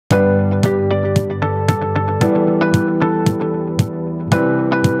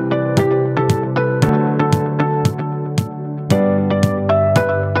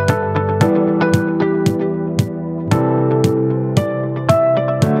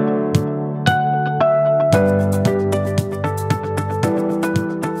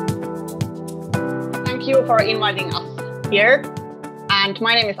for inviting us here. And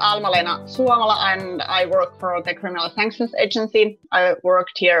my name is Almaleena Suomala, and I work for the Criminal Sanctions Agency. I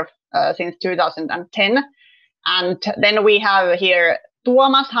worked here since 2010. And then we have here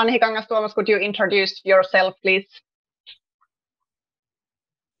Tuomas, Hanhikangas. Tuomas, could you introduce yourself, please?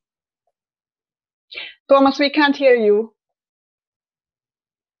 Tuomas, we can't hear you.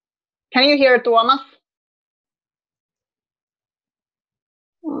 Can you hear Tuomas?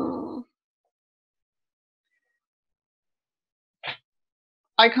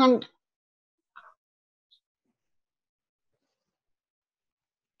 I can't.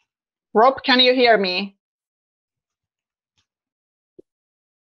 Rob, can you hear me?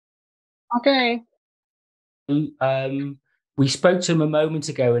 Okay. We spoke to him a moment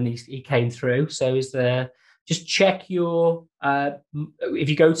ago and he came through. So is there, just check your, if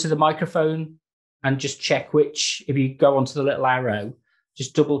you go to the microphone and just check which, if you go onto the little arrow,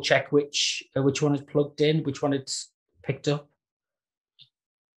 just double check which one is plugged in, which one it's picked up.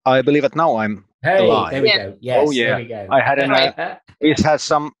 I believe it now. I'm alive. There we go. Yes, oh, yeah. There we go. I had it has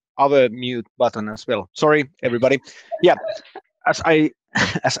some other mute button as well. Sorry, everybody. Yeah, as I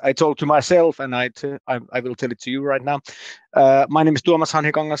told to myself, and I will tell it to you right now. My name is Tuomas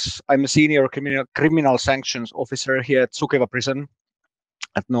Hanhikangas. I'm a senior criminal sanctions officer here at Sukeva prison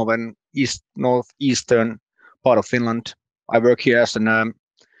at northeastern part of Finland. I work here as an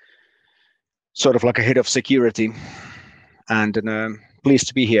sort of like a head of security, and pleased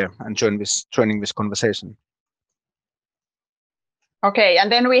to be here and joining this conversation. Okay,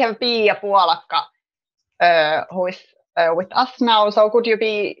 and then we have Pia Puolakka, who is with us now. So could you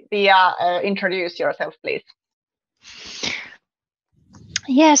Pia, introduce yourself, please?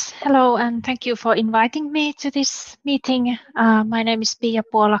 Yes, hello, and thank you for inviting me to this meeting. My name is Pia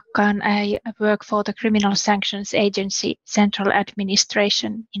Puolakka, and I work for the Criminal Sanctions Agency Central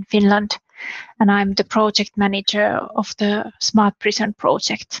Administration in Finland, and I'm the project manager of the Smart Prison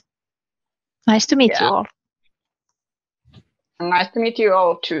project. Nice to meet you all. Nice to meet you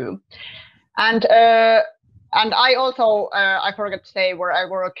all too. And I also I forgot to say where I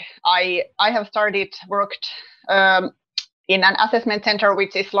work. I have worked in an assessment center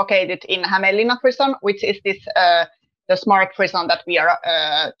which is located in Hanhikangas prison, which is this the smart prison that we are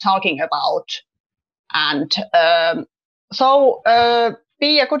talking about. And so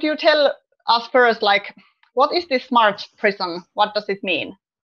Pia, could you tell us first, like, what is this smart prison? What does it mean?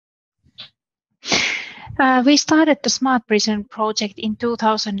 We started the Smart Prison project in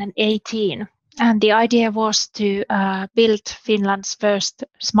 2018, and the idea was to build Finland's first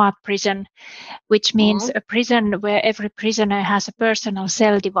smart prison, which means a prison where every prisoner has a personal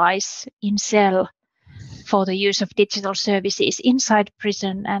cell device in cell for the use of digital services inside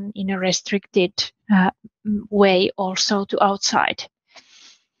prison and in a restricted way also to outside.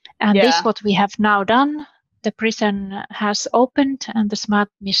 And this is what we have now done. The prison has opened and the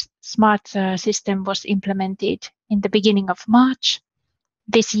smart system was implemented in the beginning of March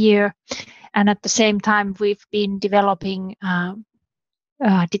this year. And at the same time, we've been developing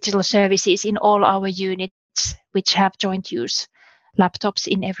digital services in all our units, which have joint use laptops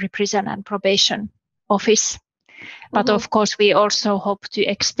in every prison and probation office. But of course, we also hope to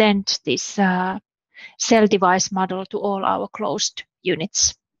extend this cell device model to all our closed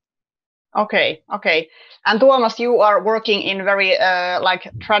units. Okay. And Tuomas, you are working in very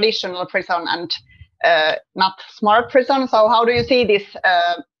like traditional prison and not smart prison. So how do you see this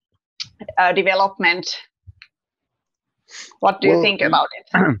development? What do you think about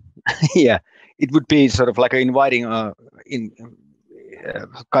it? Yeah, it would be sort of like inviting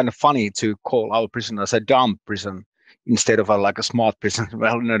kind of funny to call our prison as a dumb prison instead of like a smart prison.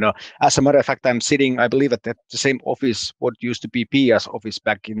 Well, no. As a matter of fact, I'm sitting, I believe, at the same office, what used to be Pia's office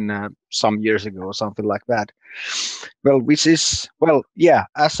back in some years ago or something like that. Well,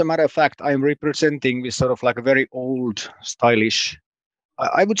 as a matter of fact, I'm representing this sort of like a very old, stylish.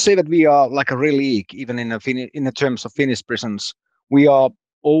 I would say that we are like a relic, even in the terms of Finnish prisons. We are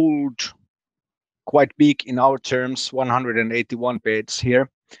old, quite big in our terms, 181 beds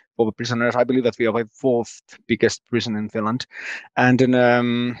here. For the prisoners, I believe that we are the fourth biggest prison in Finland, and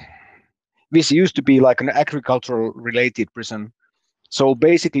this used to be like an agricultural related prison. So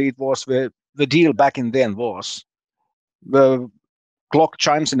basically, it was the deal back in then was the clock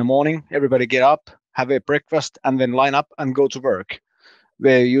chimes in the morning, everybody get up, have a breakfast, and then line up and go to work.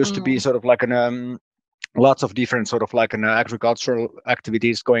 There used to be sort of like lots of different sort of like agricultural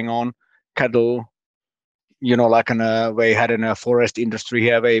activities going on, cattle. You know, like they had a forest industry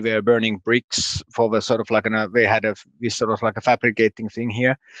here. They were burning bricks for the sort of like they had this sort of like a fabricating thing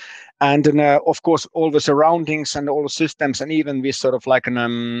here, and of course all the surroundings and all the systems and even this sort of like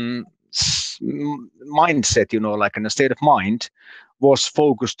mindset, like in a state of mind, was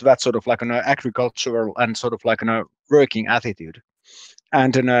focused to that sort of like an agricultural and sort of like a working attitude.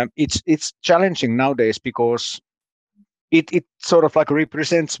 And it's challenging nowadays because it sort of like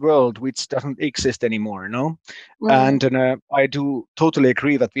represents world which doesn't exist anymore, And I do totally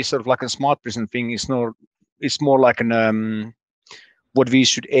agree that this sort of like a smart prison thing is more like an what we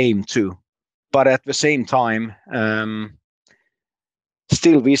should aim to. But at the same time,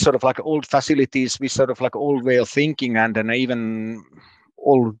 still we sort of like old facilities, we sort of like old way of thinking, and even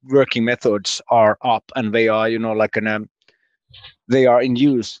old working methods are up, and they are they are in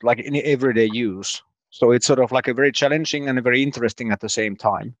use, like in everyday use. So it's sort of like a very challenging and a very interesting at the same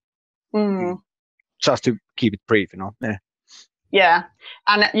time. Just to keep it brief, Yeah,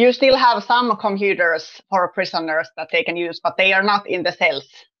 and you still have some computers for prisoners that they can use, but they are not in the cells,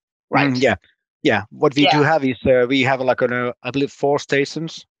 right? Yeah. What we do have is we have like I believe 4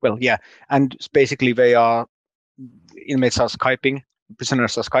 stations. Well, yeah, and basically they are inmates are Skyping,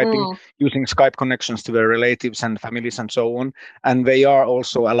 prisoners are Skyping, using Skype connections to their relatives and families and so on, and they are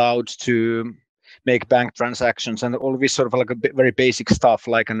also allowed to make bank transactions and all this sort of like a very basic stuff,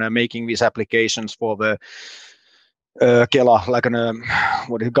 like making these applications for the Kela, like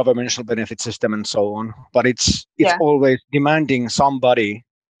what is governmental benefit system and so on. But it's always demanding somebody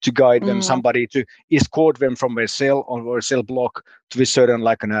to guide them, somebody to escort them from their cell or a cell block to a certain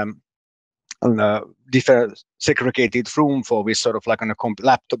like different segregated room for this sort of like a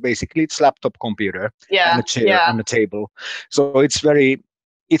laptop. Basically, it's laptop computer and a chair and a table. So it's very.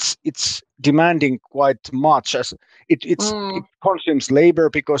 It's demanding quite much, as it consumes labor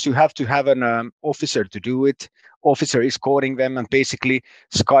because you have to have an officer to do it. Officer escorting them, and basically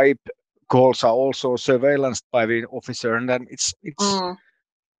Skype calls are also surveillanced by the officer, and then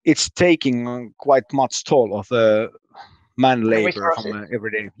it's taking quite much toll of the man labor from an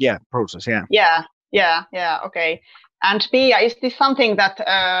everyday process. Okay. And Pia, is this something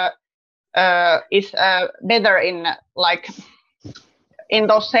that is better in like in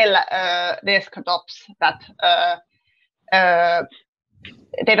those cell desktops that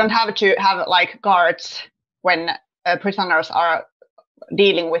they don't have to have like guards when prisoners are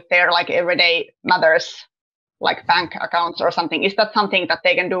dealing with their like everyday matters, like bank accounts or something? Is that something that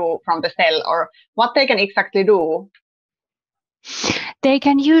they can do from the cell, or what they can exactly do? They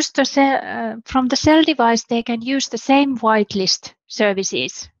can use the cell, from the cell device. They can use the same whitelist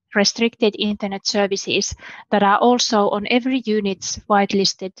services, restricted internet services, that are also on every unit's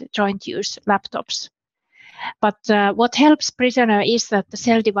whitelisted joint use laptops. But what helps prisoner is that the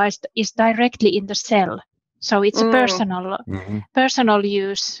cell device is directly in the cell. So it's a personal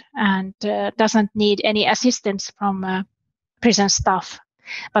use and doesn't need any assistance from prison staff.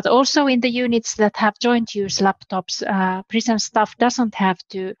 But also in the units that have joint use laptops, prison staff doesn't have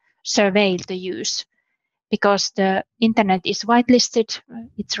to surveil the use, because the internet is whitelisted,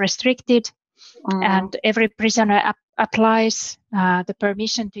 it's restricted, and every prisoner applies the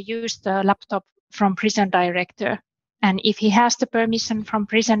permission to use the laptop from prison director. And if he has the permission from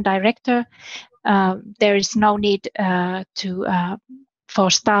prison director, there is no need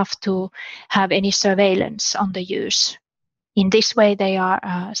for staff to have any surveillance on the use. In this way, they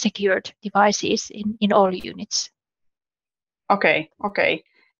are secured devices in all units. Okay.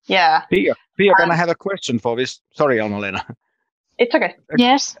 Yeah. Pia, can I have a question for this? Sorry, Almaleena. It's okay.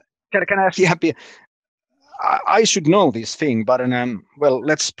 Yes. Can I ask you, Pia? I should know this thing, but well,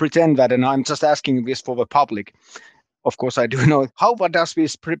 let's pretend that, and I'm just asking this for the public. Of course, I do know. What does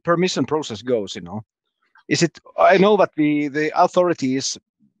this permission process goes? Is it? I know that the authorities,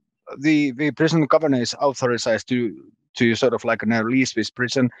 the prison governor is authorized to sort of like release this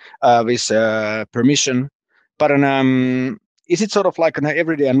prison with permission, but is it sort of like an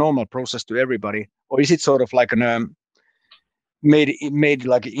everyday and normal process to everybody, or is it sort of like made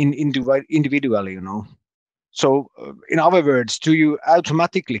like individually? So, in other words, do you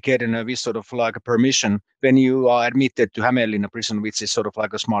automatically get this sort of like a permission when you are admitted to Hanhikangas prison, which is sort of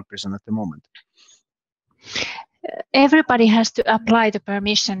like a smart prison at the moment? Everybody has to apply the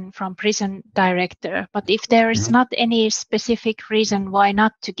permission from prison director, but if there is not any specific reason why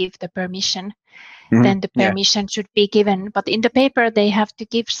not to give the permission, then the permission should be given. But in the paper, they have to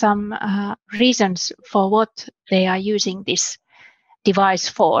give some reasons for what they are using this device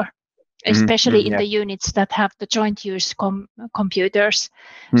for, especially in the units that have the joint use computers.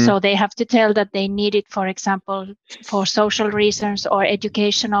 So they have to tell that they need it, for example, for social reasons or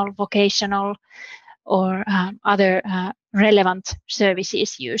educational, vocational, or other relevant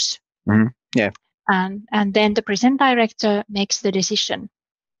services use. And then the prison director makes the decision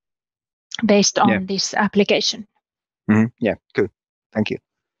based on this application. Yeah, good. Thank you.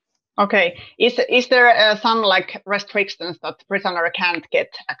 Okay. Is there some like restrictions that prisoner can't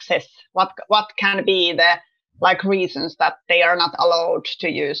get access? What can be the like reasons that they are not allowed to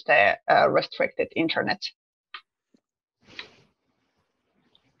use the restricted internet?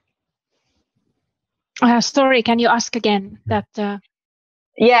 Sorry, can you ask again that?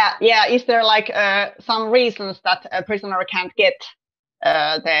 Yeah. Is there like some reasons that a prisoner can't get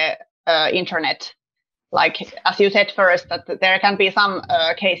the internet? Like as you said first, that there can be some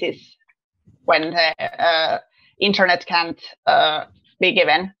cases when the internet can't be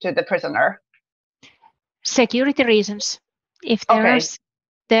given to the prisoner. Security reasons. If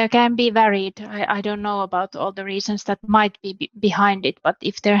there can be varied. I don't know about all the reasons that might be behind it, but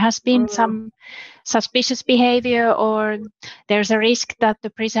if there has been some suspicious behavior or there's a risk that the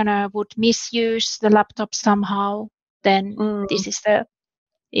prisoner would misuse the laptop somehow, then this is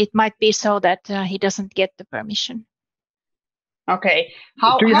it might be so that he doesn't get the permission. Okay.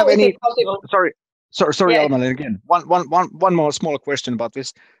 Do you have is any? It possible? Sorry, yeah. Almaleena, again. One more small question about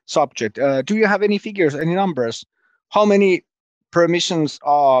this subject. Do you have any figures, any numbers? How many permissions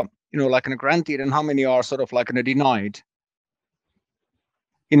are like granted, and how many are sort of like denied?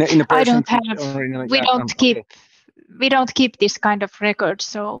 In a I don't have. We don't keep this kind of record,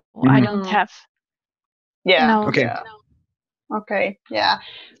 so I don't have. Yeah. No. Okay. Yeah. Okay. Yeah.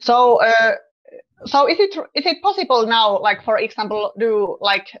 So is it possible now, like for example, do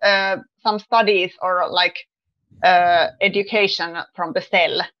like some studies or like education from the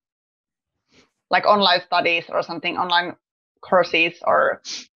cell, like online studies or something, online courses or?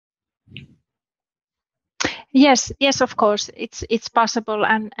 Yes, of course, it's possible,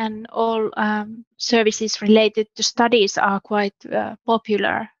 and all services related to studies are quite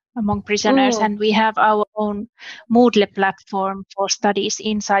popular among prisoners, and we have our own Moodle platform for studies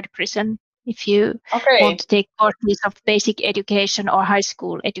inside prison. If you want to take courses of basic education or high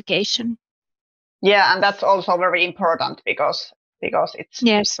school education. Yeah, and that's also very important because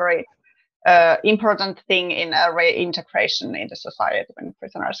it's very important thing in a reintegration in the society when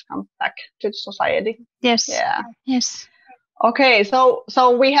prisoners come back to the society. Yes. Yeah. Yes. Okay, so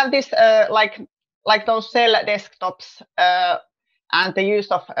we have this like those cell desktops and the use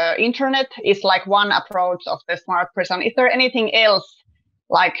of internet is like one approach of the smart prison. Is there anything else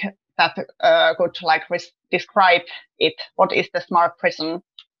like that could like describe it? What is the smart prison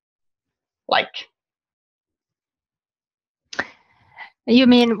like? You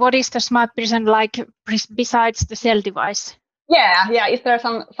mean what is the smart prison like besides the cell device? Yeah. Is there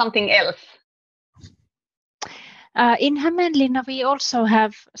something else? In Hanhikangas, we also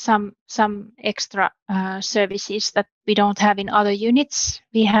have some extra services that we don't have in other units.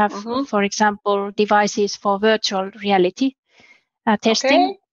 We have, for example, devices for virtual reality testing.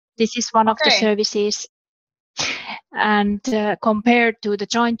 Okay. This is one of the services. And compared to the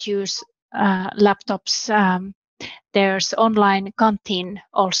joint use laptops, there's online canteen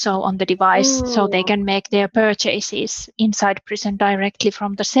also on the device, so they can make their purchases inside prison directly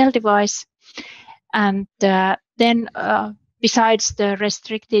from the cell device. And then besides the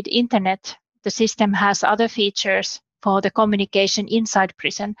restricted internet, the system has other features for the communication inside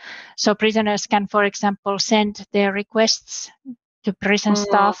prison. So prisoners can, for example, send their requests to prison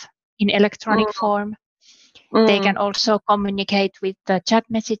staff in electronic form. They can also communicate with the chat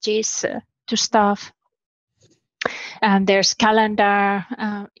messages to staff. And there's calendar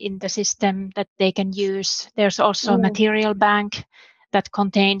in the system that they can use. There's also a material bank that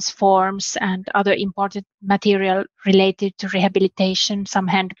contains forms and other important material related to rehabilitation, some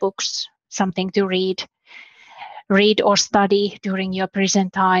handbooks, something to read or study during your prison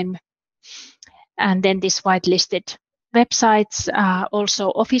time. And then this whitelisted websites, also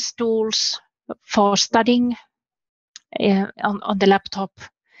office tools for studying on the laptop,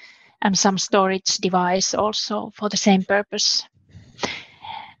 and some storage device also for the same purpose.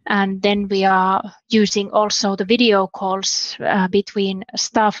 And then we are using also the video calls between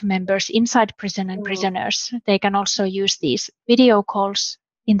staff members inside prison and prisoners. They can also use these video calls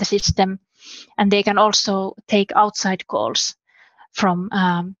in the system, and they can also take outside calls from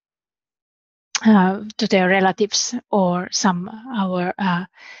to their relatives or some our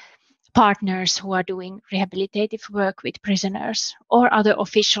partners who are doing rehabilitative work with prisoners or other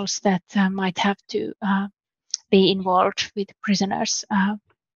officials that might have to be involved with prisoners.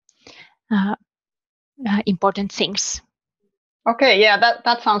 Important things. Okay, yeah,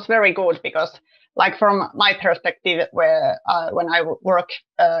 that sounds very good because, like from my perspective, where when I work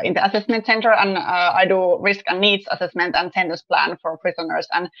in the assessment center and I do risk and needs assessment and sentence plan for prisoners,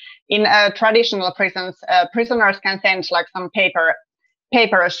 and in traditional prisons, prisoners can send like some paper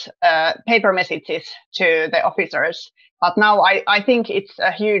messages to the officers, But now I think it's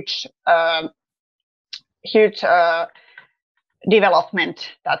a huge development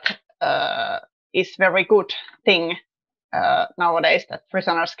that is very good thing nowadays, that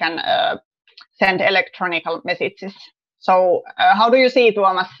prisoners can send electronic messages. So how do you see,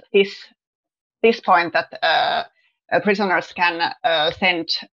 Tuomas, this point that prisoners can send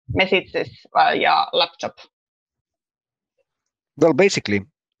messages via laptop? Well, basically,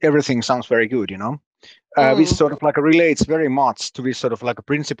 everything sounds very good, you know. Which sort of like relates very much to this sort of like a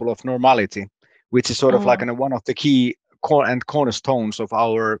principle of normality, which is sort of like one of the key cornerstones of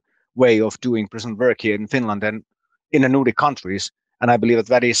our way of doing prison work here in Finland and in the Nordic countries. And I believe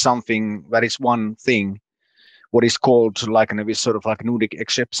that is something, that is one thing, what is called like this sort of like Nordic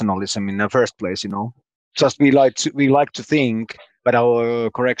exceptionalism in the first place, you know. Just we like to think that our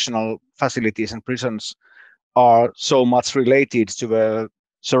correctional facilities and prisons are so much related to the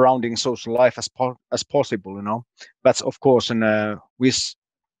surrounding social life as possible, you know. That's of course which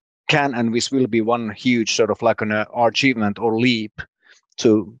can and which will be one huge sort of like an achievement or leap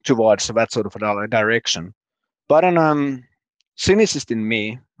towards that sort of a direction. But an cynicist in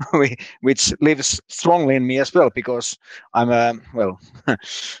me, which lives strongly in me as well, because I'm well,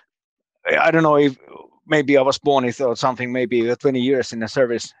 I don't know if maybe I was born with or something, maybe 20 years in the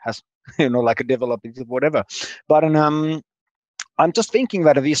service has, you know, like a developed whatever. But I'm just thinking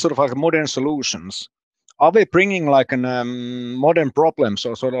that these sort of like modern solutions, are they bringing like an modern problems,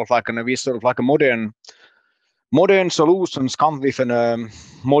 or sort of like these sort of like a modern solutions come with an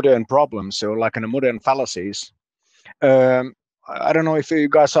modern problems, or like modern fallacies? I don't know if you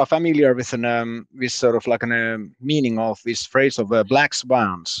guys are familiar with this sort of like meaning of this phrase of black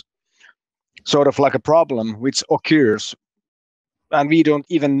swans, sort of like a problem which occurs and we don't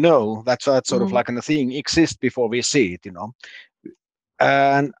even know that sort of like a thing exists before we see it, you know.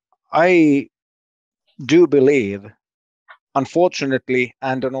 And I do believe, unfortunately,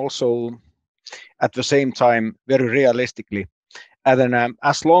 and then also at the same time very realistically, and then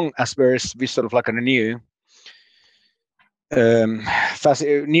as long as there is this sort of like a new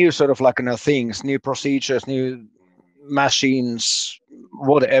sort of like things, new procedures, new machines,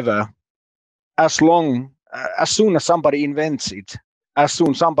 whatever, as soon as somebody invents it, as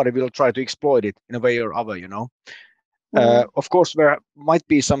soon somebody will try to exploit it in a way or other, you know. Of course, there might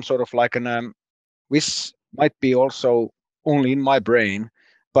be some sort of like this might be also only in my brain,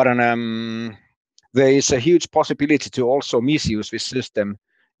 but there is a huge possibility to also misuse this system,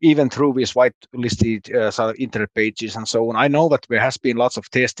 even through these whitelisted internet pages and so on. I know that there has been lots of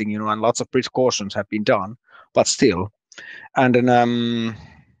testing, you know, and lots of precautions have been done, but still. And then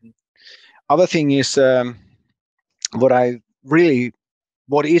other thing is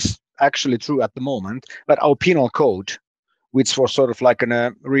what is actually true at the moment, that our penal code, which was sort of like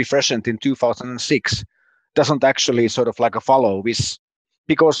refreshed in 2006, doesn't actually sort of like follow this,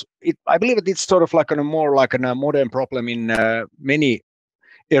 because I believe that it's sort of like more like a modern problem in many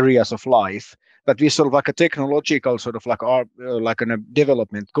areas of life, that we sort of like a technological sort of like a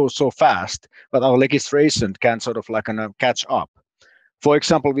development goes so fast that our legislation can sort of like catch up. For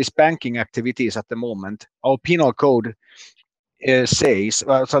example, with banking activities at the moment, our penal code says,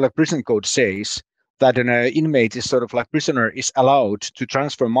 so like prison code says, that an inmate is sort of like prisoner is allowed to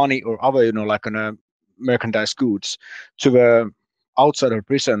transfer money or other, you know, like merchandise goods to the outside of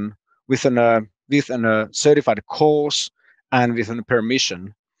prison with a certified cause and with a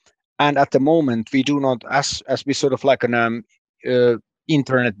permission. And at the moment, we do not, as we sort of like an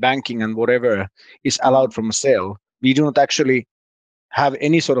internet banking and whatever is allowed from a cell, we do not actually have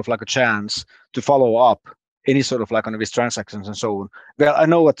any sort of like a chance to follow up any sort of like on these transactions and so on. Well, I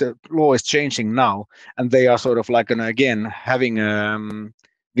know that the law is changing now, and they are sort of like again having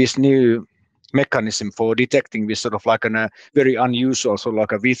this new mechanism for detecting this sort of like a very unusual, so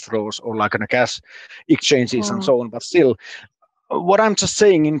like a withdrawals or like a cash exchanges and so on. But still, what I'm just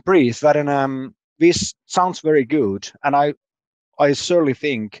saying in brief, that this sounds very good, and I certainly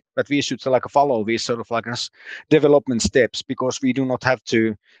think that we should like follow these sort of like development steps, because we do not have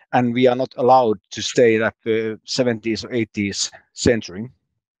to, and we are not allowed to stay at the 70s or 80s century.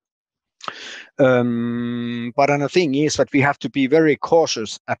 But another thing is that we have to be very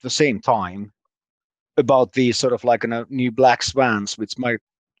cautious at the same time about these sort of like new black swans, which might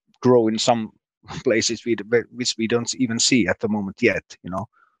grow in some places which we don't even see at the moment yet, you know.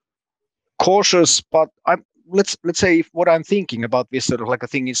 Cautious, but let's say what I'm thinking about this sort of like a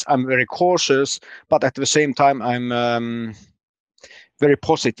thing is I'm very cautious, but at the same time I'm very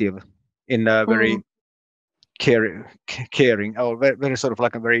positive in very caring, or very sort of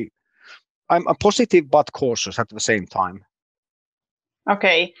like I'm a positive but cautious at the same time.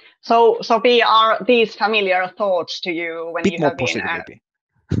 Okay, so Pia, are these familiar thoughts to you when Bit you more have been? positive, maybe.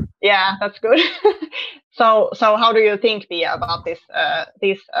 Yeah, that's good. So how do you think, Pia, about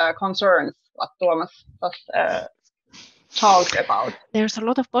these concerns what Tuomas just talked about? There's a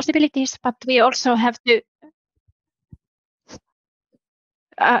lot of possibilities, but we also have to.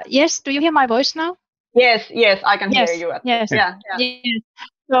 Yes, do you hear my voice now? Yes, I can hear you. Yes. Yeah.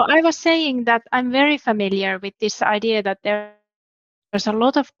 So I was saying that I'm very familiar with this idea that there's a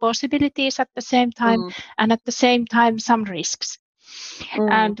lot of possibilities at the same time, and at the same time some risks.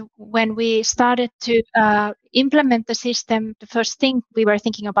 And when we started to implement the system, the first thing we were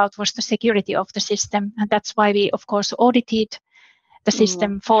thinking about was the security of the system, and that's why we, of course, audited the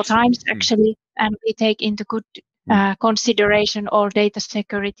system 4 times actually, and we take into good consideration all data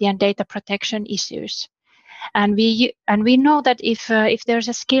security and data protection issues. And we know that if there's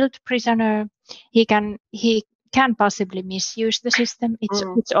a skilled prisoner, he can possibly misuse the system.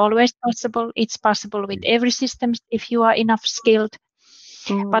 It's always possible. It's possible with every system if you are enough skilled.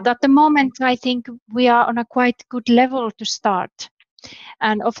 But at the moment, I think we are on a quite good level to start.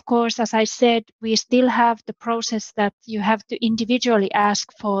 And of course, as I said, we still have the process that you have to individually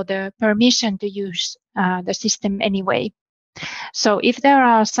ask for the permission to use the system anyway. So if there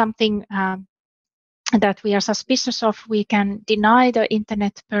are something that we are suspicious of, we can deny the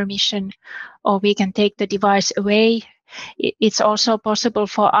internet permission, or we can take the device away. It's also possible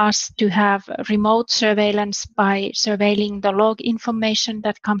for us to have remote surveillance by surveilling the log information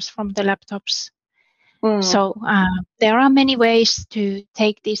that comes from the laptops. So there are many ways to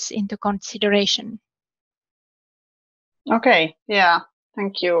take this into consideration. Okay, yeah,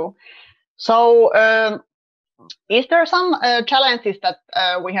 thank you. So is there some challenges that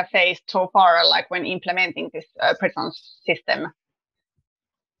we have faced so far, like when implementing this prison system?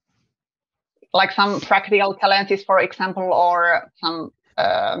 Like some practical challenges, for example, or some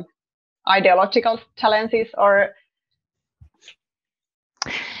ideological challenges, or?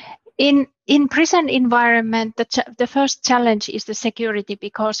 In prison environment, the first challenge is the security,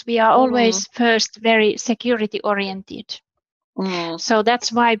 because we are always first very security oriented. So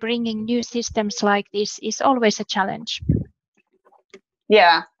that's why bringing new systems like this is always a challenge.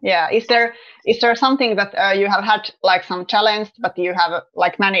 Yeah. Is there something that you have had like some challenge, but you have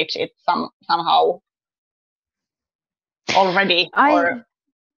like managed it somehow already, or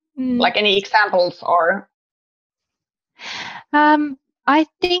like any examples, or? I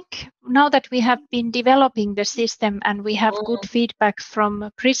think now that we have been developing the system and we have good feedback from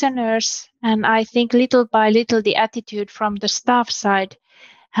prisoners, and I think little by little the attitude from the staff side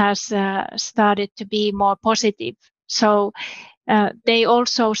has started to be more positive. So they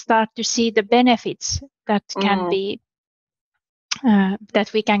also start to see the benefits that can be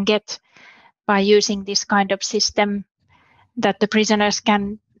that we can get by using this kind of system, that the prisoners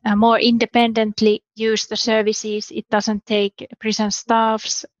can more independently use the services. It doesn't take prison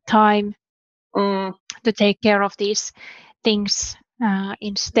staff's time to take care of these things.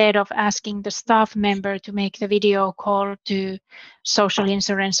 Instead of asking the staff member to make the video call to social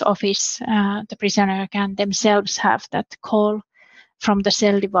insurance office, the prisoner can themselves have that call from the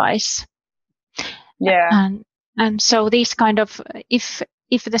cell device. Yeah. And so these kind of, if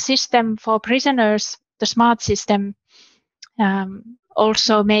the system for prisoners, the smart system,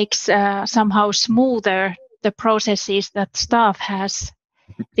 also makes somehow smoother the processes that staff has,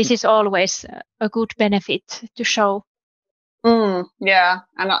 this is always a good benefit to show. Yeah,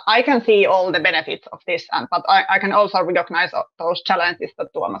 and I can see all the benefits of this, but I can also recognize those challenges that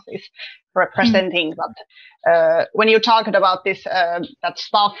Tuomas is representing. But when you talked about this, that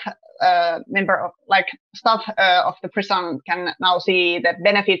staff member of staff of the prison can now see the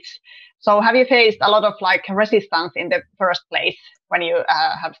benefits. So have you faced a lot of like resistance in the first place when you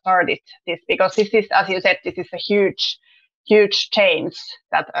have started this? Because this is, as you said, this is a huge change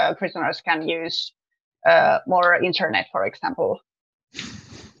that prisoners can use more internet, for example.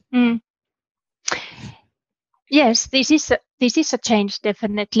 Yes, this is a change,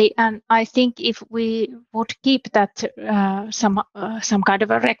 definitely, and I think if we would keep that some kind of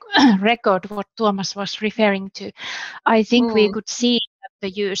a record, what Tuomas was referring to, I think we could see that the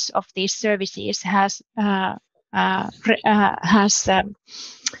use of these services has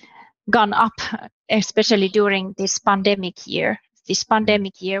gone up, especially during this pandemic year. This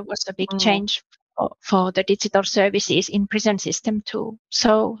pandemic year was a big change for the digital services in prison system too.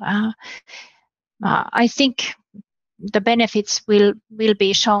 So I think the benefits will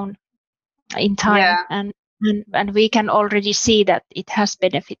be shown in time, and we can already see that it has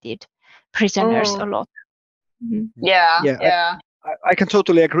benefited prisoners a lot. Yeah. I can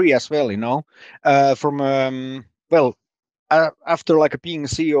totally agree as well. From after like being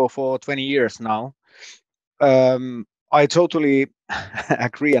CEO for 20 years now, I totally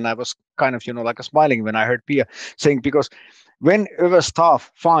agree, and I was kind of like smiling when I heard Pia saying, because whenever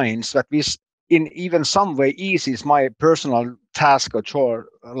staff finds that this in even some way eases my personal task or chore,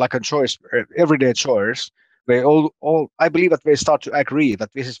 like a choice, everyday chores, they all I believe that they start to agree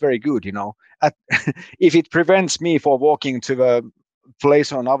that this is very good. If it prevents me from walking to the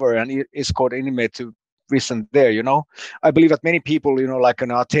place or another and is called anyway to this and there, I believe that many people,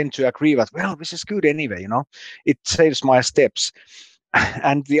 tend to agree that, well, this is good anyway, it saves my steps.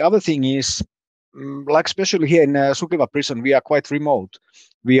 And the other thing is, like especially here in Sukiva prison, we are quite remote.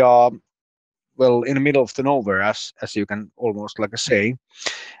 We are, well, in the middle of the nowhere, as you can almost like say.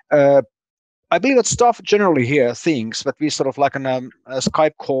 I believe that staff generally here thinks that we sort of like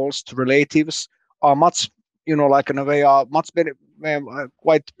Skype calls to relatives are much, like in a way, are much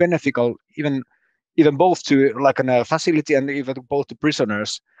quite beneficial, even both to like a facility and even both to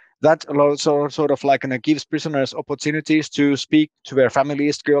prisoners. That also sort of like gives prisoners opportunities to speak to their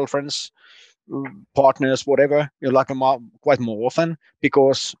families, girlfriends, partners, whatever, quite more often,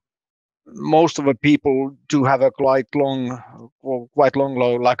 because most of the people do have a quite long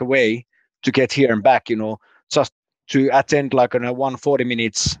like a way to get here and back, just to attend like a 140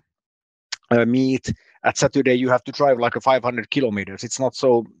 minutes meet at Saturday, you have to drive like a 500 kilometers. It's not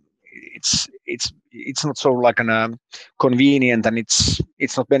so it's not so like an convenient, and it's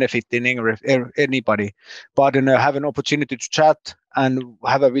not benefiting anybody. But have an opportunity to chat and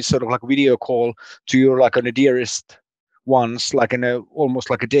have a sort of like video call to your like on the dearest ones, like in a almost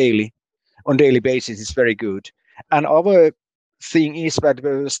like a daily basis, is very good. And our thing is that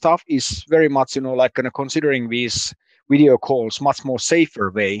the staff is very much like considering these video calls much more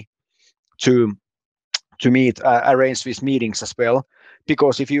safer way to meet, arrange these meetings as well.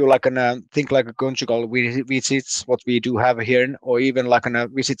 Because if you like think like a conjugal visits, what we do have here, or even like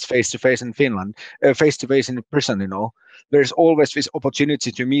visits face to face in Finland, face to face in the prison, there's always this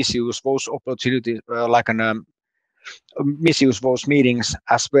opportunity to misuse those opportunities, misuse those meetings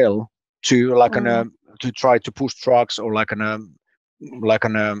as well to like to try to push drugs, or like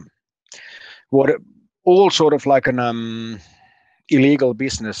what all sort of like an illegal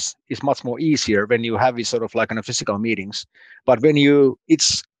business is much more easier when you have these sort of like physical meetings. But when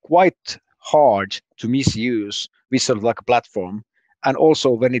it's quite hard to misuse this sort of like a platform. And also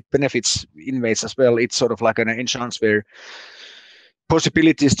when it benefits inmates as well, it's sort of like an enhance their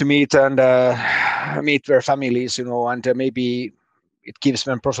possibilities to meet and meet their families, and maybe it gives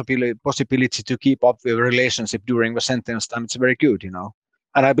them possibility to keep up the relationship during the sentence time. It's very good,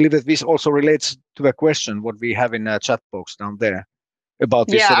 And I believe that this also relates to the question what we have in a chat box down there about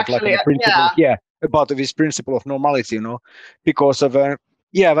this sort of actually, like a principle, about this principle of normality, because of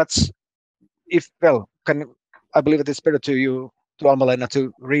that's I believe that it's better to Almaleena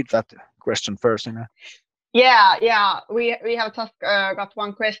to read that question first, Yeah, we have just got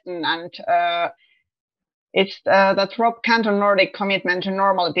one question, and it's that Rob Canton Nordic commitment to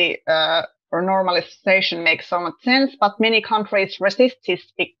normality or normalization makes so much sense, but many countries resist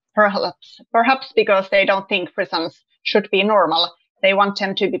this, perhaps because they don't think prisons should be normal. They want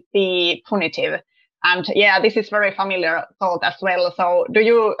them to be punitive. And this is very familiar thought as well. So do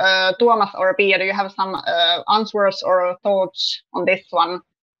you, Tuomas or Pia, do you have some answers or thoughts on this one?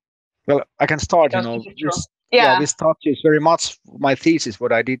 Well, I can start, this touches very much my thesis,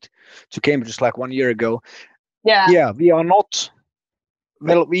 what I did to Cambridge like 1 year ago. Yeah, we are not,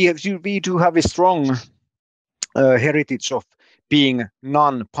 well, we do have a strong heritage of being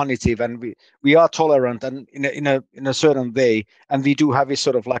non-punitive, and we are tolerant and in a certain way, and we do have a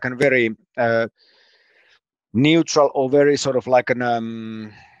sort of like a very neutral or very sort of like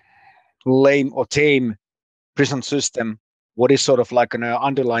an lame or tame prison system. What is sort of like an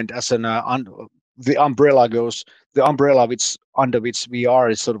underlined as an the umbrella goes, the umbrella under which we are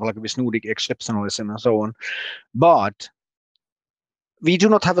is sort of like this Nordic exceptionalism and so on. But we do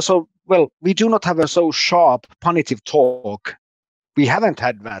not have a so sharp punitive talk. We haven't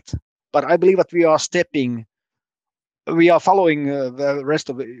had that, but I believe that we are following the rest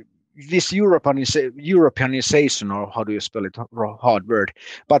of this Europeanization, or how do you spell it? Hard word,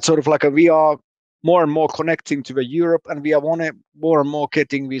 but sort of like we are more and more connecting to the Europe, and we are more and more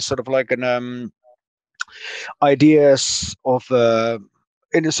getting these sort of like an ideas of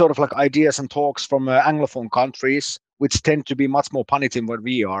in sort of like ideas and talks from Anglophone countries, which tend to be much more punitive than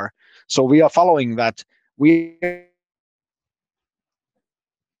we are. So we are following that.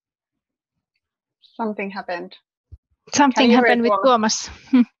 Something happened. Something happened with Tuomas.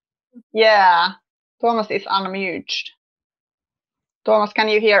 Yeah, Tuomas is unmuted. Tuomas, can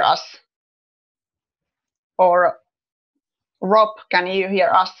you hear us? Or Rob, can you hear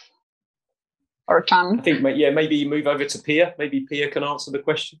us? Or Chan? I think, maybe you move over to Pia. Maybe Pia can answer the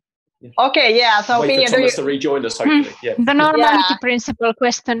question. Yeah. Okay, yeah. So wait Pia, for Thomas to rejoin us, hopefully. Yeah. The normality principle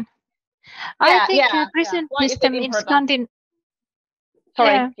question. I think prison system in Scandinavia.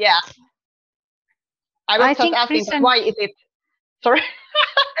 Sorry, I was just asking, why is it? Sorry,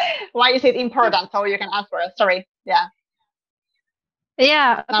 why is it important? So you can answer it. Sorry,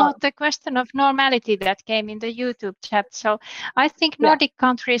 Yeah, about the question of normality that came in the YouTube chat. So I think Nordic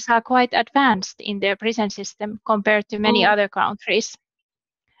countries are quite advanced in their prison system compared to many other countries.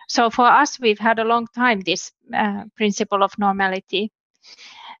 So for us, we've had a long time this principle of normality,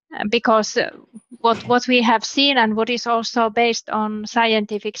 because what we have seen and what is also based on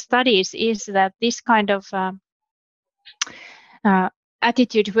scientific studies is that this kind of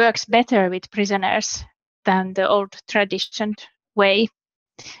attitude works better with prisoners than the old traditional way.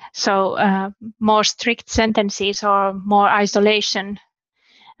 So more strict sentences or more isolation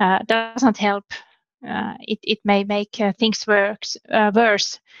doesn't help. It may make things worse,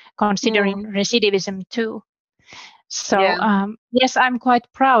 considering recidivism too. So yes, I'm quite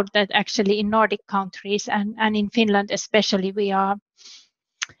proud that actually in Nordic countries and in Finland especially, we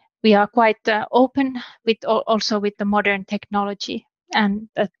are quite open with also with the modern technology, and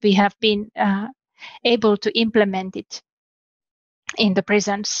that we have been able to implement it in the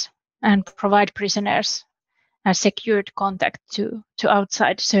prisons and provide prisoners a secured contact to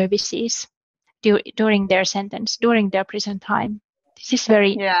outside services during their sentence, during their prison time. This is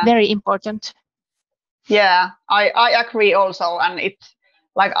very important. Yeah, I agree also, and it's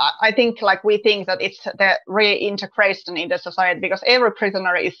like I think like we think that it's the reintegration in the society, because every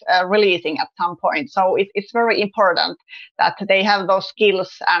prisoner is releasing at some point. So it's very important that they have those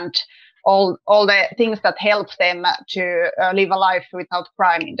skills and all the things that help them to live a life without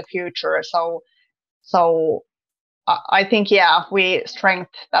crime in the future. So I think we strengthen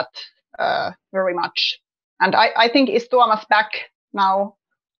that very much. And I think is Tuomas back now?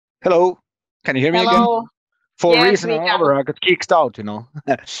 Hello, can you hear me again? For a reason or another, I got kicked out.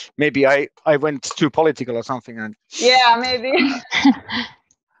 Maybe I went too political or something. And yeah, maybe.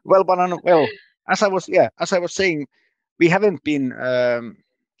 as I was saying, we haven't been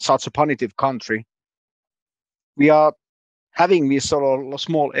such a punitive country. We are having these sort of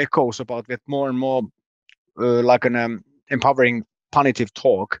small echoes about that more and more like an empowering punitive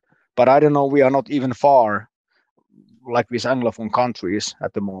talk, but I don't know, we are not even far like these Anglophone countries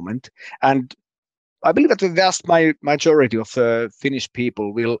at the moment. And I believe that the vast majority of Finnish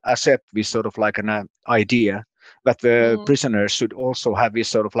people will accept this sort of like an idea that the prisoners should also have this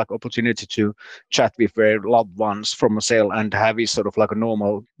sort of like opportunity to chat with their loved ones from a cell and have this sort of like a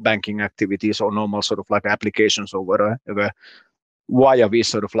normal banking activities or normal sort of like applications or whatever via these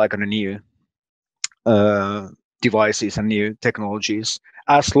sort of like a new devices and new technologies,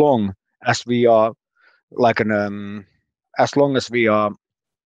 as long as we are like as long as we are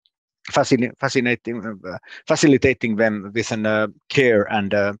facilitating them with an care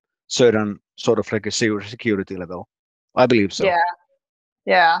and certain sort of like a security level. I believe so.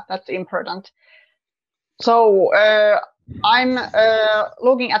 Yeah, that's important. So I'm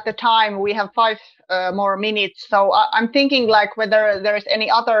looking at the time. We have 5 more minutes. So I'm thinking like whether there is any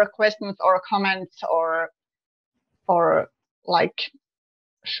other questions or comments or like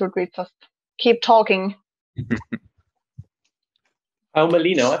should we just keep talking?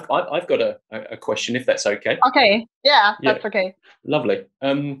 Almaleena, I've got a question, if that's okay. Okay, that's okay. Lovely.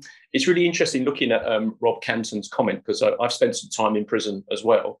 It's really interesting looking at Rob Canton's comment, because I've spent some time in prison as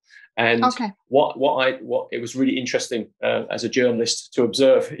well. And what it was really interesting as a journalist to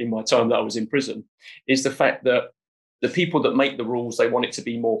observe in my time that I was in prison is the fact that the people that make the rules, they want it to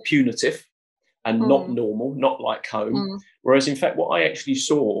be more punitive and not normal, not like home. Whereas in fact, what I actually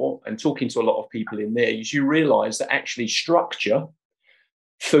saw and talking to a lot of people in there is you realize that actually structure,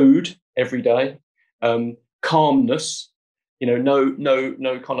 food every day, calmness,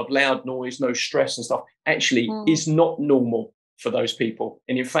 no kind of loud noise, no stress and stuff, actually is not normal for those people.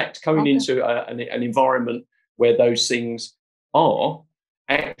 And in fact, going into an environment where those things are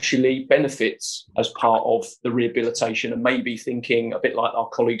actually benefits as part of the rehabilitation, and maybe thinking a bit like our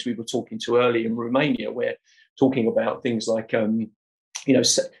colleagues we were talking to earlier in Romania, where talking about things like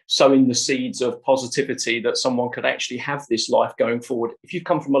sowing the seeds of positivity that someone could actually have this life going forward. If you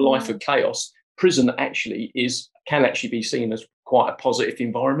come from a life of chaos, prison actually can actually be seen as quite a positive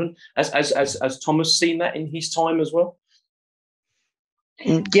environment. As Thomas seen that in his time as well.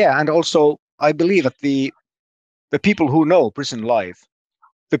 Yeah, and also I believe that the people who know prison life,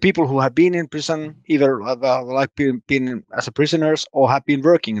 the people who have been in prison, either like been as a prisoners or have been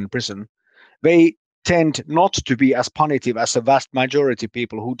working in prison, they tend not to be as punitive as a vast majority of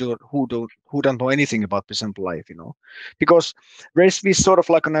people who don't know anything about prison life, because there's this sort of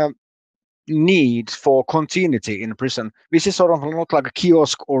like a need for continuity in prison, which is sort of not like a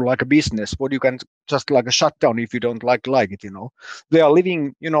kiosk or like a business what you can just like a shut down if you don't like it. They are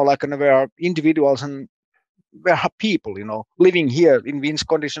living, like there are individuals and there are people, living here in these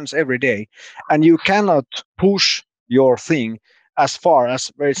conditions every day, and you cannot push your thing as far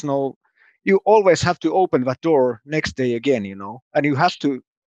as there is no. You always have to open that door next day again, and you have to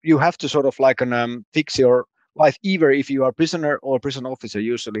sort of like fix your life, either if you are prisoner or prison officer.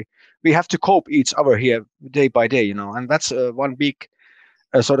 Usually, we have to cope each other here day by day, and that's one big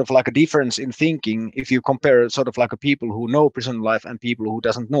sort of like a difference in thinking if you compare sort of like a people who know prison life and people who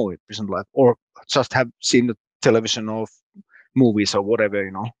doesn't know it prison life or just have seen the television or movies or whatever.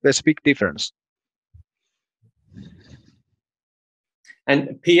 There's a big difference.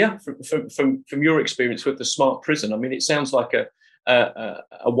 And Pia, from your experience with the smart prison, I mean, it sounds like a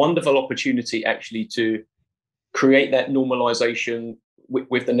wonderful opportunity actually to create that normalization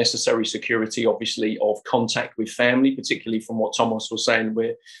with the necessary security, obviously, of contact with family, particularly from what Tuomas was saying,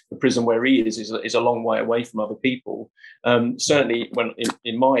 where the prison where he is a long way away from other people. Certainly, when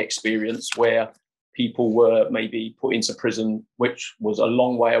in my experience, where people were maybe put into prison, which was a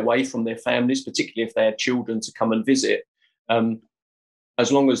long way away from their families, particularly if they had children to come and visit. As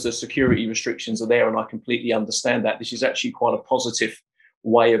long as the security restrictions are there, and I completely understand that, this is actually quite a positive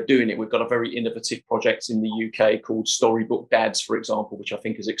way of doing it. We've got a very innovative project in the UK called Storybook Dads, for example, which I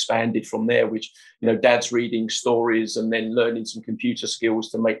think has expanded from there, which, dads reading stories and then learning some computer skills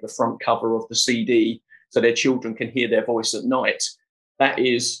to make the front cover of the CD so their children can hear their voice at night. That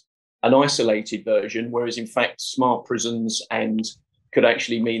is an isolated version, whereas in fact, smart prisons and could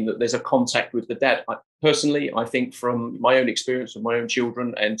actually mean that there's a contact with the dad. Personally, I think from my own experience with my own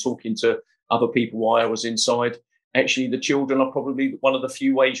children and talking to other people while I was inside, actually the children are probably one of the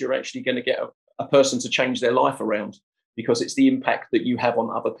few ways you're actually going to get a person to change their life around, because it's the impact that you have on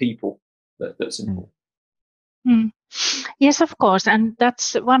other people that's important. Mm. Yes, of course, and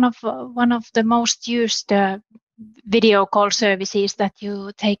that's one of the most used video call services that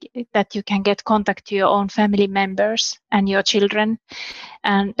you can get contact to your own family members and your children,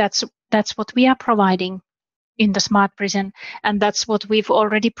 and that's what we are providing in the smart prison, and that's what we've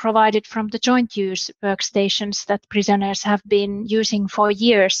already provided from the joint use workstations that prisoners have been using for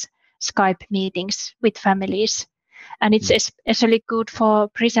years, Skype meetings with families. And it's especially good for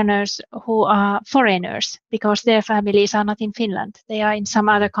prisoners who are foreigners, because their families are not in Finland, they are in some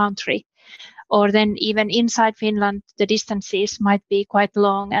other country. Or then even inside Finland, the distances might be quite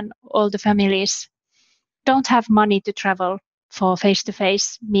long and all the families don't have money to travel for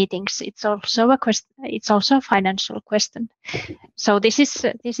face-to-face meetings. It's also a question. It's also a financial question. So this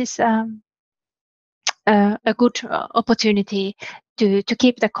is a good opportunity to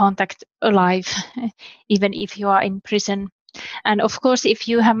keep the contact alive, even if you are in prison. And of course, if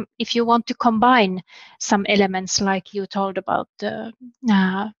you want to combine some elements like you told about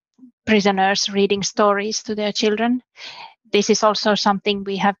prisoners reading stories to their children, this is also something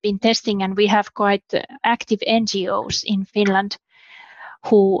we have been testing, and we have quite active NGOs in Finland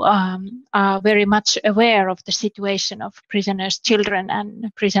who are very much aware of the situation of prisoners' children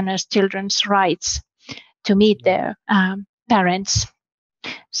and prisoners' children's rights to meet their parents.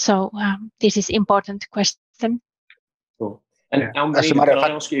 So this is important question. Cool. And Almaleena, can I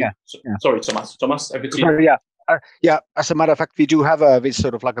ask you? Yeah. Sorry, Tuomas, over to you. Sorry, yeah. As a matter of fact, we do have this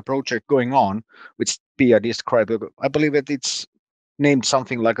sort of like a project going on, which Pia described. I believe that it's named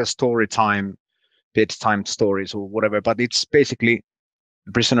something like a story time, bedtime stories or whatever. But it's basically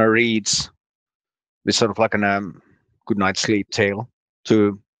the prisoner reads this sort of like a good night sleep tale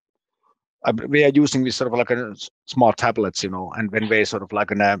to. We are using this sort of like a smart tablets, and when they sort of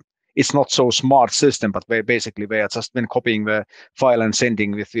like it's not so smart system, but they are just been copying the file and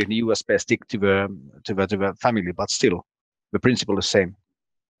sending with the USB stick to the family, but still the principle is the same.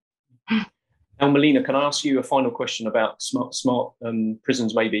 Almaleena, can I ask you a final question about smart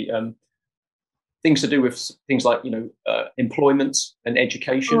prisons, maybe things to do with things like employment and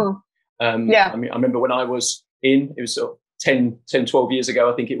education? Yeah. I mean, I remember when I was it was sort of 10, 12 years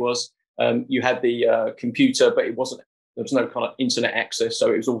ago, I think it was. You had the computer, but there was no kind of internet access,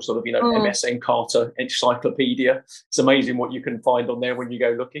 so it was all sort of MSN Carter encyclopedia. It's amazing what you can find on there when you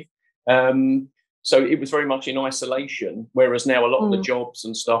go looking. So it was very much in isolation, whereas now a lot of the jobs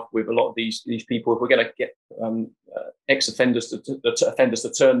and stuff with a lot of these people, if we're going to get ex-offenders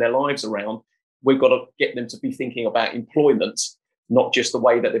to turn their lives around, we've got to get them to be thinking about employment, not just the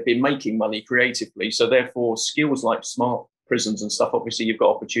way that they've been making money creatively. So therefore, skills like smart prisons and stuff, obviously you've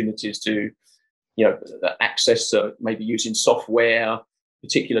got opportunities to access to maybe using software,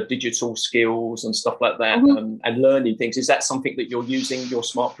 particular digital skills and stuff like that, and learning things. Is that something that you're using your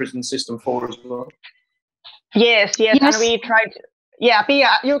smart prison system for as well? Yes. And we tried. Yeah,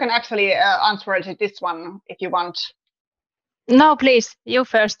 Pia, you can actually answer to this one if you want. No, please, you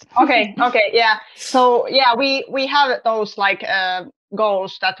first. Okay, yeah. So yeah, we have those like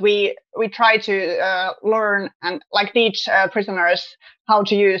goals that we try to learn and like teach prisoners how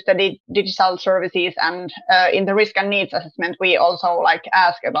to use the digital services, and in the risk and needs assessment we also like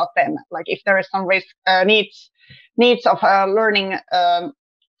ask about them, like if there is some risk needs of learning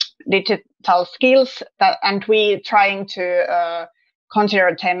digital skills, and we trying to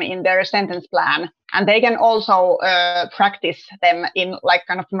consider them in their sentence plan, and they can also practice them in like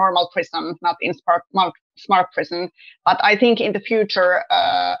kind of normal prison, not in smart prison. But I think in the future,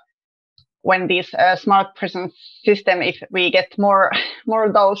 when this smart prison system, if we get more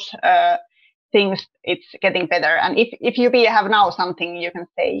of those things, it's getting better. And if you have now something you can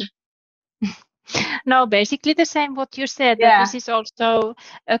say. No, basically the same what you said. Yeah. That this is also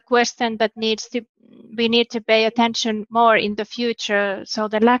a question that we need to pay attention more in the future. So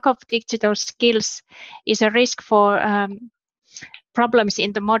the lack of digital skills is a risk for problems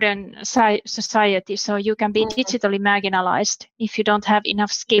in the modern society. So you can be digitally marginalized if you don't have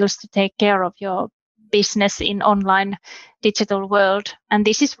enough skills to take care of your business in online digital world. And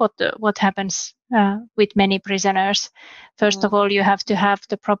this is what happens with many prisoners. First of all, you have to have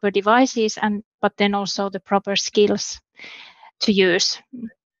the proper devices, but then also the proper skills to use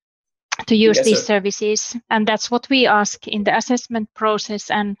these services. And that's what we ask in the assessment process.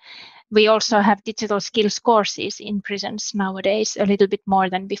 And we also have digital skills courses in prisons nowadays, a little bit more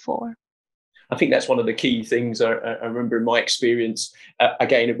than before. I think that's one of the key things. I remember in my experience,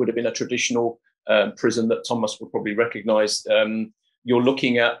 again, it would have been a traditional prison that Tuomas would probably recognise. You're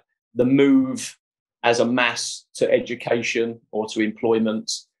looking at the move as a mass to education or to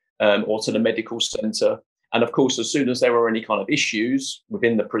employment or to the medical centre. And of course, as soon as there were any kind of issues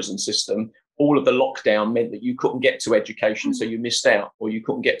within the prison system, all of the lockdown meant that you couldn't get to education, so you missed out, or you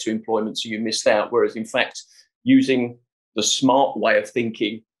couldn't get to employment, so you missed out. Whereas in fact, using the smart way of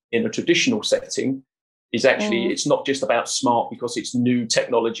thinking in a traditional setting is actually, it's not just about smart because it's new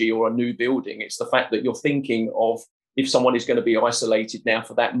technology or a new building. It's the fact that you're thinking of, if someone is going to be isolated now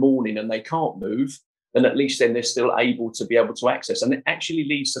for that morning and they can't move, then at least then they're still able to be able to access. And it actually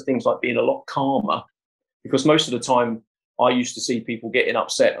leads to things like being a lot calmer, because most of the time I used to see people getting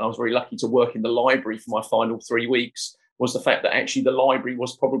upset, and I was very lucky to work in the library for my final 3 weeks, was the fact that actually the library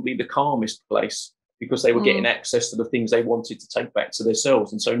was probably the calmest place, because they were getting access to the things they wanted to take back to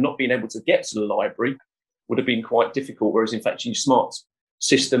themselves. And so not being able to get to the library would have been quite difficult. Whereas in fact, you smart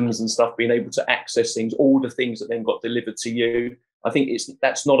systems and stuff, being able to access things, all the things that then got delivered to you, I think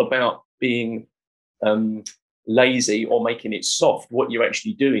that's not about being lazy or making it soft. What you're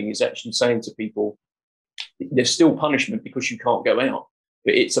actually doing is actually saying to people, there's still punishment because you can't go out,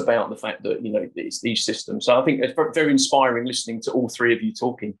 but it's about the fact that, it's these systems. So I think it's very inspiring listening to all three of you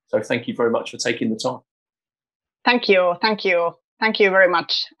talking. So thank you very much for taking the time. Thank you very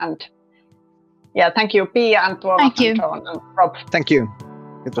much. And thank you, Pia and Tuomas. Thank you. And John and Rob. Thank you.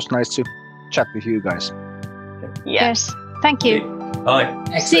 It was nice to chat with you guys. Yes. Thank you. Bye.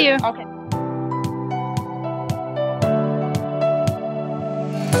 Excellent. See you. Okay.